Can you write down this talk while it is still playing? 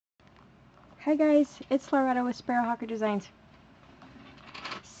Hi guys, it's Loretta with Sparrowhawker Designs.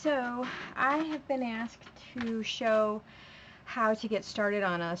 So, I have been asked to show how to get started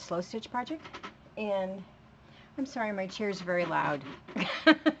on a slow stitch project, and I'm sorry my chair is very loud.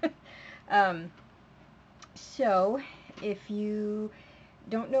 um, so, if you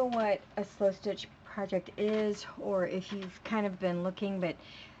don't know what a slow stitch project is, or if you've kind of been looking but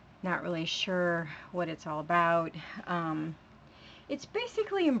not really sure what it's all about, it's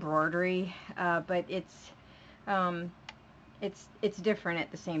basically embroidery, but um, it's different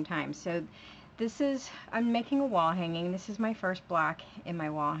at the same time. So I'm making a wall hanging. This is my first block in my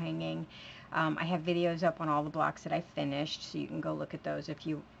wall hanging. I have videos up on all the blocks that I finished, so you can go look at those if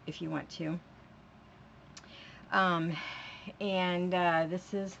you want to. Um, and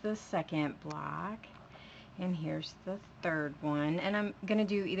this is the second block, and here's the third one. And I'm gonna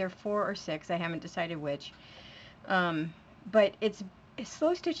do either 4 or 6. I haven't decided which. But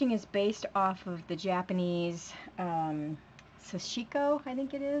slow stitching is based off of the Japanese sashiko, I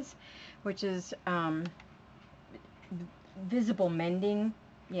think it is, which is visible mending.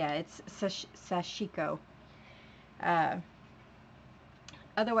 Yeah, it's sashiko, uh,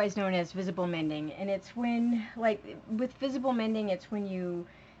 otherwise known as visible mending. And it's when, like, with visible mending, it's when you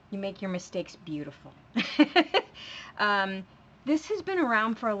make your mistakes beautiful. This has been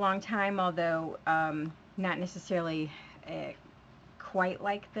around for a long time, although not necessarily quite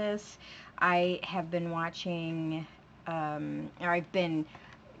like this. I have been watching, or I've been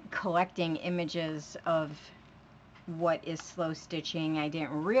collecting images of what is slow stitching. I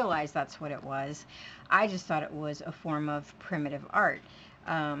didn't realize that's what it was. I just thought it was a form of primitive art.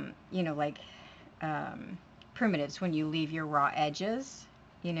 Like primitives, when you leave your raw edges,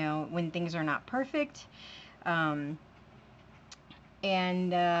 when things are not perfect. Um,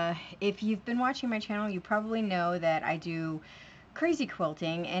 and if you've been watching my channel, you probably know that I do crazy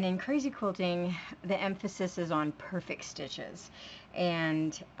quilting, and in crazy quilting the emphasis is on perfect stitches.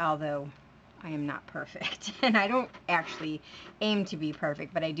 And although I am not perfect and I don't actually aim to be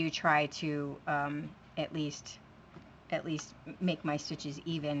perfect, but I do try to at least make my stitches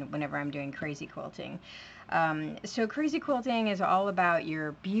even whenever I'm doing crazy quilting. So crazy quilting is all about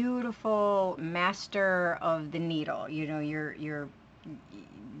your beautiful master of the needle.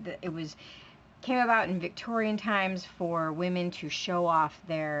 It was came about in Victorian times for women to show off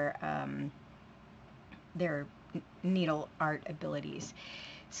their needle art abilities.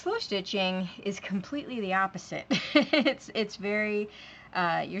 Slow stitching is completely the opposite. It's very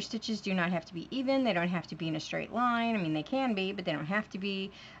your stitches do not have to be even. They don't have to be in a straight line. I mean, they can be, but they don't have to be.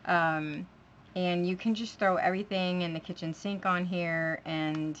 And you can just throw everything in the kitchen sink on here,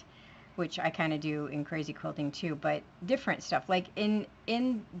 and which I kind of do in crazy quilting too, but different stuff. Like in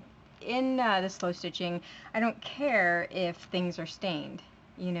the slow stitching, I don't care if things are stained,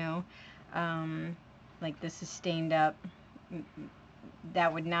 you know. Like this is stained up.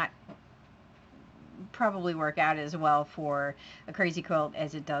 That would not probably work out as well for a crazy quilt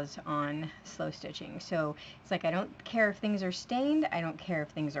as it does on slow stitching. So it's like, I don't care if things are stained, I don't care if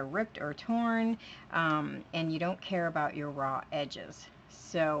things are ripped or torn, and you don't care about your raw edges.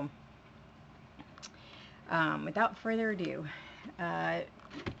 So without further ado,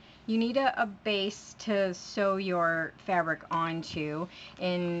 you need a base to sew your fabric onto.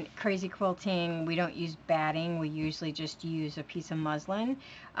 In crazy quilting, we don't use batting. We usually just use a piece of muslin.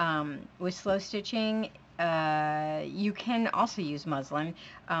 With slow stitching, you can also use muslin.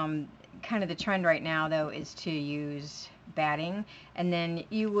 Kind of the trend right now, though, is to use batting. And then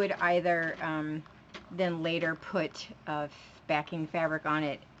you would either then later put backing fabric on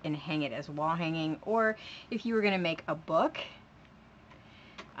it and hang it as wall hanging. Or if you were going to make a book,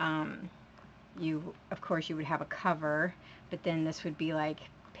 of course you would have a cover, but then this would be like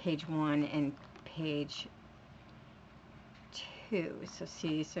page 1 and page 2. So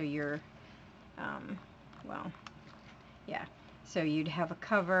see, so you're well, yeah, so you'd have a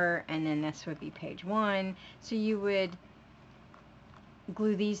cover, and then this would be page 1. So you would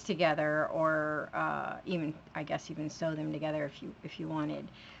glue these together, or even, I guess, even sew them together if you wanted.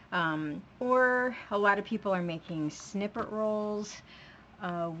 Or a lot of people are making snippet rolls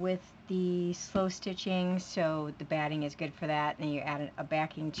with the slow stitching, so the batting is good for that, and then you add a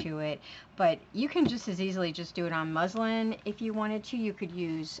backing to it. But you can just as easily just do it on muslin if you wanted to. You could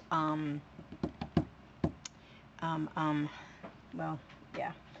use well,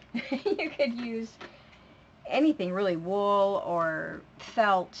 yeah, you could use anything really, wool or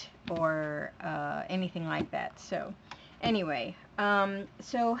felt or anything like that. So anyway,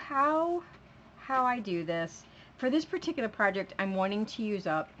 so how I do this for this particular project, I'm wanting to use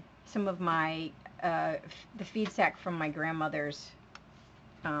up some of my the feed sack from my grandmother's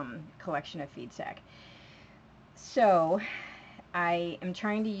collection of feed sack. So I am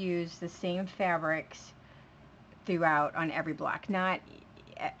trying to use the same fabrics throughout on every block, not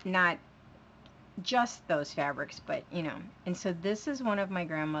just those fabrics, but you know. And so this is one of my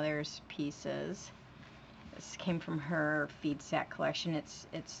grandmother's pieces. This came from her feed sack collection. It's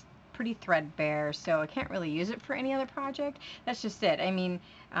pretty threadbare, so I can't really use it for any other project. That's just it. I mean,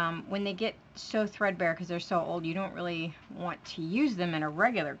 when they get so threadbare because they're so old, you don't really want to use them in a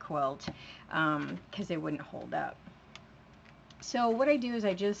regular quilt because they wouldn't hold up. So what I do is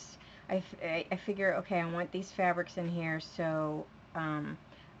I figure, okay, I want these fabrics in here, so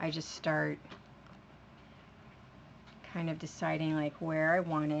I just start kind of deciding like where I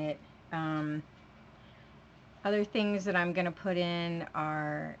want it. Other things that I'm going to put in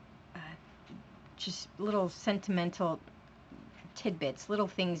are just little sentimental tidbits, little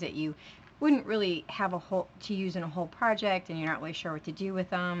things that you wouldn't really have to use in a whole project and you're not really sure what to do with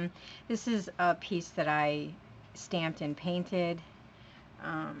them. This is a piece that I stamped and painted.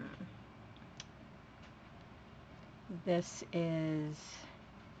 This is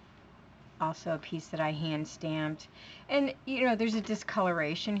also a piece that I hand stamped, and you know, there's a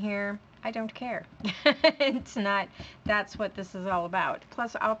discoloration here. I don't care. It's not, that's what this is all about.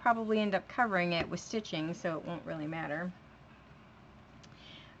 Plus I'll probably end up covering it with stitching, so it won't really matter.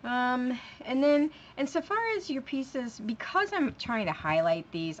 And so far as your pieces, because I'm trying to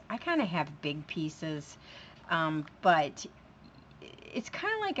highlight these, I kind of have big pieces, but it's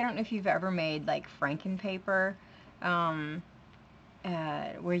kind of like, I don't know if you've ever made like Frankenpaper,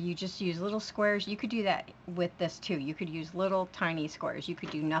 where you just use little squares. You could do that with this too. You could use little tiny squares. You could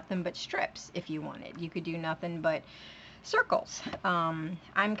do nothing but strips if you wanted. You could do nothing but circles. I'm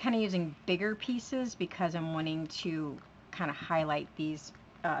kind of using bigger pieces because I'm wanting to kind of highlight these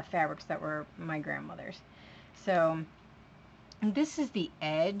fabrics that were my grandmother's. So this is the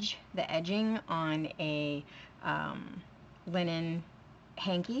edging on a linen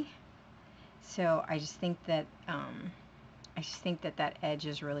hanky. So I just think that that edge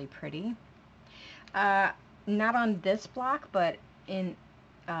is really pretty. Not on this block, but in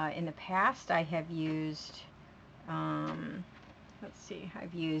the past I have used, let's see,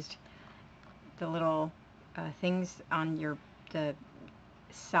 I've used the little things on the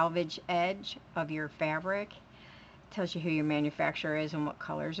salvage edge of your fabric. It tells you who your manufacturer is and what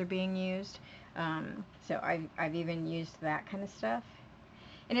colors are being used. So I've even used that kind of stuff.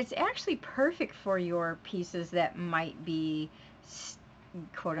 And it's actually perfect for your pieces that might be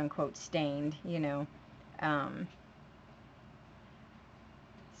quote unquote stained, you know.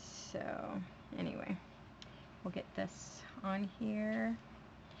 So anyway, we'll get this on here.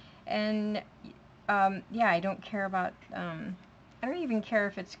 And yeah, I don't care about, I don't even care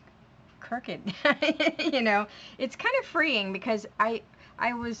if it's crooked. You know, it's kind of freeing because I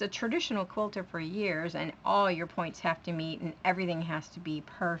was a traditional quilter for years, and all your points have to meet and everything has to be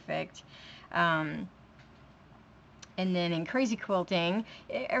perfect. And then in crazy quilting,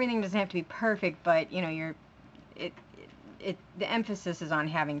 everything doesn't have to be perfect, but you know, the emphasis is on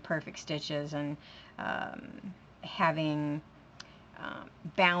having perfect stitches and having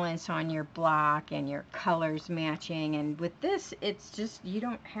balance on your block and your colors matching. And with this, it's just, you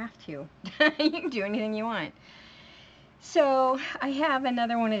don't have to. You can do anything you want. So I have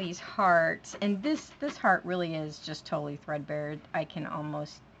another one of these hearts, and this heart really is just totally threadbare. I can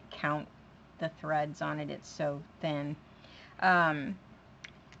almost count the threads on it. It's so thin.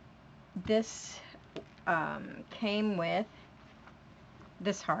 This came with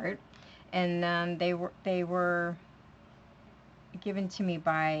this heart, and then they were given to me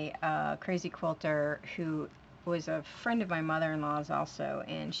by a crazy quilter who was a friend of my mother-in-law's also,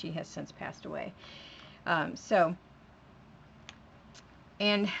 and she has since passed away.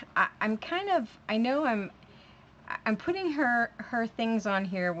 And I'm kind of, I know I'm putting her things on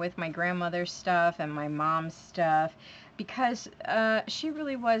here with my grandmother's stuff and my mom's stuff because she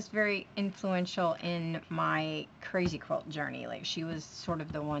really was very influential in my crazy quilt journey. Like, she was sort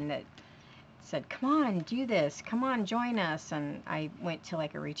of the one that said, come on, do this, come on, join us. And I went to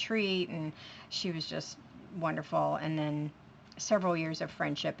like a retreat, and she was just wonderful. And then several years of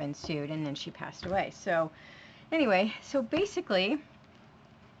friendship ensued, and then she passed away. So anyway, so basically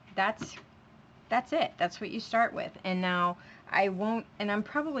that's it. That's what you start with. And now I'm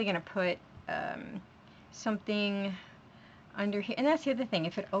probably going to put something under here. And that's the other thing.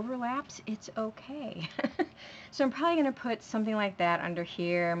 If it overlaps, it's okay. So I'm probably going to put something like that under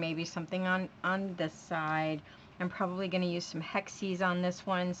here, maybe something on this side. I'm probably going to use some hexes on this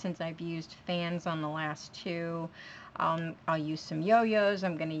one since I've used fans on the last two. I'll use some yo-yos.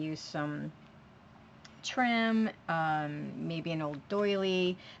 I'm going to use some trim, maybe an old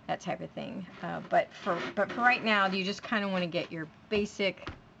doily, that type of thing. But for right now, you just kind of want to get your basic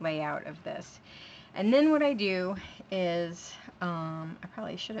layout of this. And then what I do is, I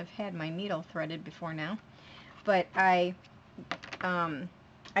probably should have had my needle threaded before now, but I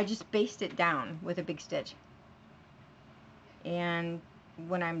just baste it down with a big stitch. And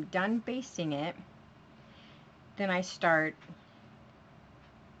when I'm done basting it, then I start,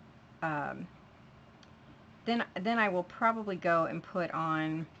 then I will probably go and put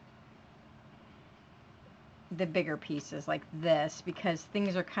on the bigger pieces like this, because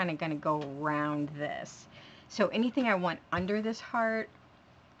things are kind of going to go around this. So anything I want under this heart,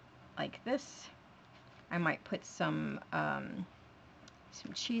 like this, I might put some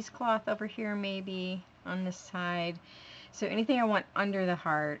cheesecloth over here maybe on this side. So anything I want under the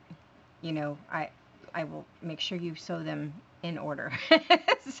heart, you know, I will make sure you sew them in order.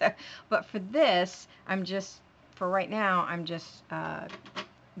 So, but for this, for right now, I'm just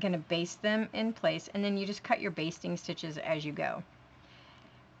going to baste them in place, and then you just cut your basting stitches as you go.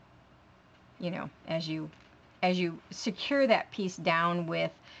 You know, as you secure that piece down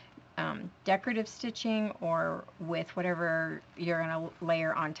with decorative stitching or with whatever you're going to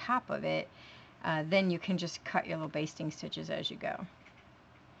layer on top of it, then you can just cut your little basting stitches as you go.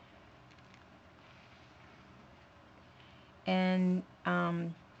 And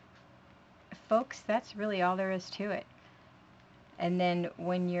folks, that's really all there is to it. And then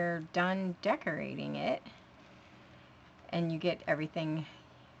when you're done decorating it and you get everything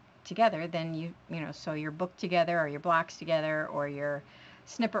together, then you know, sew your book together or your blocks together or your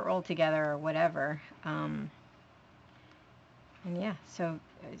snippet roll together or whatever. And yeah, so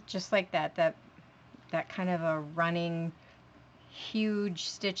just like that kind of a running huge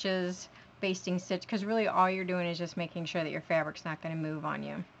stitches, basting stitch, because really all you're doing is just making sure that your fabric's not going to move on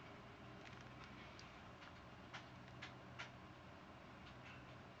you.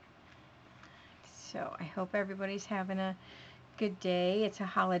 So I hope everybody's having a good day. It's a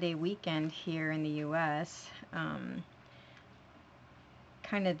holiday weekend here in the U.S.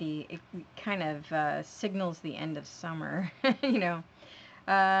 It kind of signals the end of summer, you know.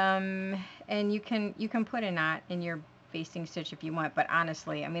 And you can put a knot in your basting stitch if you want, but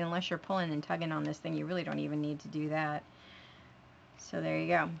honestly, I mean, unless you're pulling and tugging on this thing, you really don't even need to do that. So there you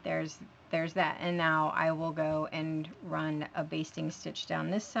go. There's that. And now I will go and run a basting stitch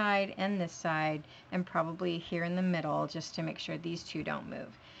down this side and probably here in the middle, just to make sure these two don't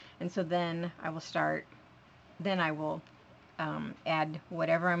move. And so then I will add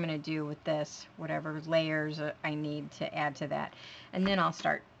whatever I'm going to do with this, whatever layers I need to add to that, and then I'll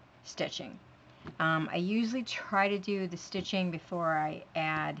start stitching. I usually try to do the stitching before I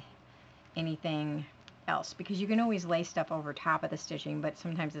add anything else, because you can always lay stuff over top of the stitching, but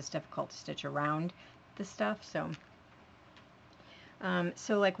sometimes it's difficult to stitch around the stuff. So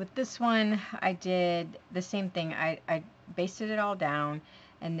like with this one, I did the same thing. I basted it all down,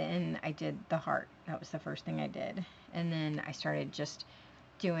 and then I did the heart. That was the first thing I did. And then I started just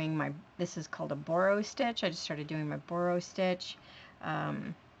doing this is called a borrow stitch. I just started doing my borrow stitch.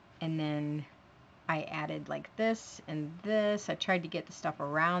 And then I added like this and this. I tried to get the stuff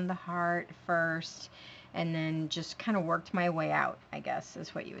around the heart first, and then just kind of worked my way out, I guess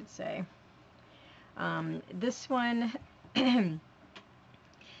is what you would say. This one, the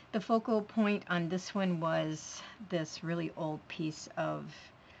focal point on this one was this really old piece of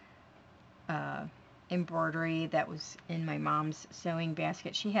embroidery that was in my mom's sewing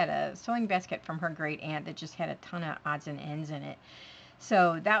basket. She had a sewing basket from her great aunt that just had a ton of odds and ends in it.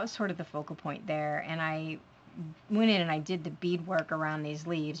 So that was sort of the focal point there, and I went in and I did the beadwork around these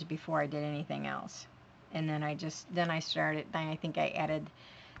leaves before I did anything else. And then I think I added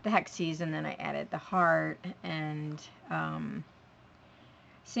the hexes, and then I added the heart, and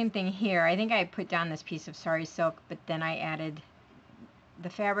same thing here. I think I put down this piece of sari silk, but then I added the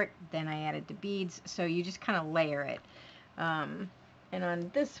fabric, then I added the beads, so you just kind of layer it. And on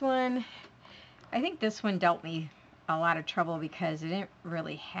this one, I think this one dealt me a lot of trouble because it didn't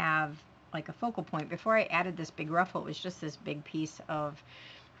really have like a focal point. Before I added this big ruffle, it was just this big piece of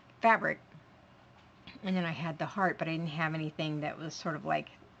fabric, and then I had the heart, but I didn't have anything that was sort of like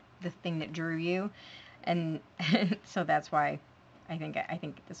the thing that drew you, and so that's why I think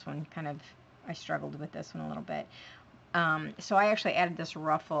this one I struggled with this one a little bit. So I actually added this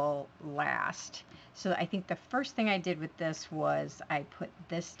ruffle last. So I think the first thing I did with this was I put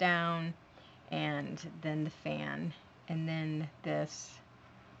this down, and then the fan, and then this,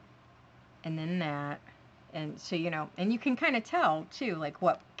 and then that. And so, you know, and you can kind of tell too, like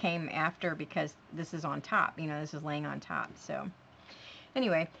what came after, because this is on top, you know, this is laying on top. So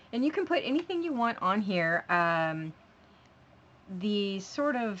Anyway, and you can put anything you want on here. The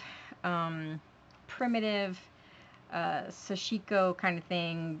sort of primitive sashiko kind of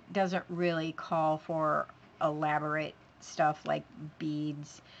thing doesn't really call for elaborate stuff like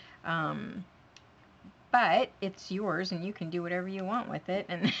beads. But it's yours and you can do whatever you want with it.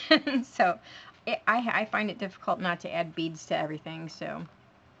 And so I find it difficult not to add beads to everything. So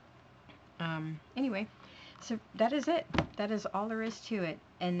anyway, so that is it. That is all there is to it.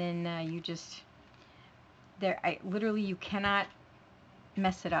 And then you just, literally you cannot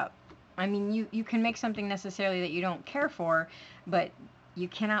mess it up. I mean, you can make something necessarily that you don't care for, but you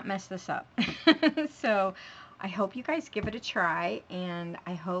cannot mess this up. So I hope you guys give it a try, and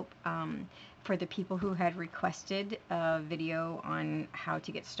I hope for the people who had requested a video on how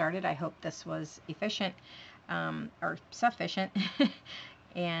to get started, I hope this was efficient or sufficient.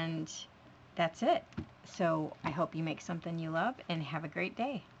 And that's it. So I hope you make something you love and have a great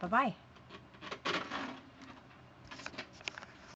day. Bye-bye.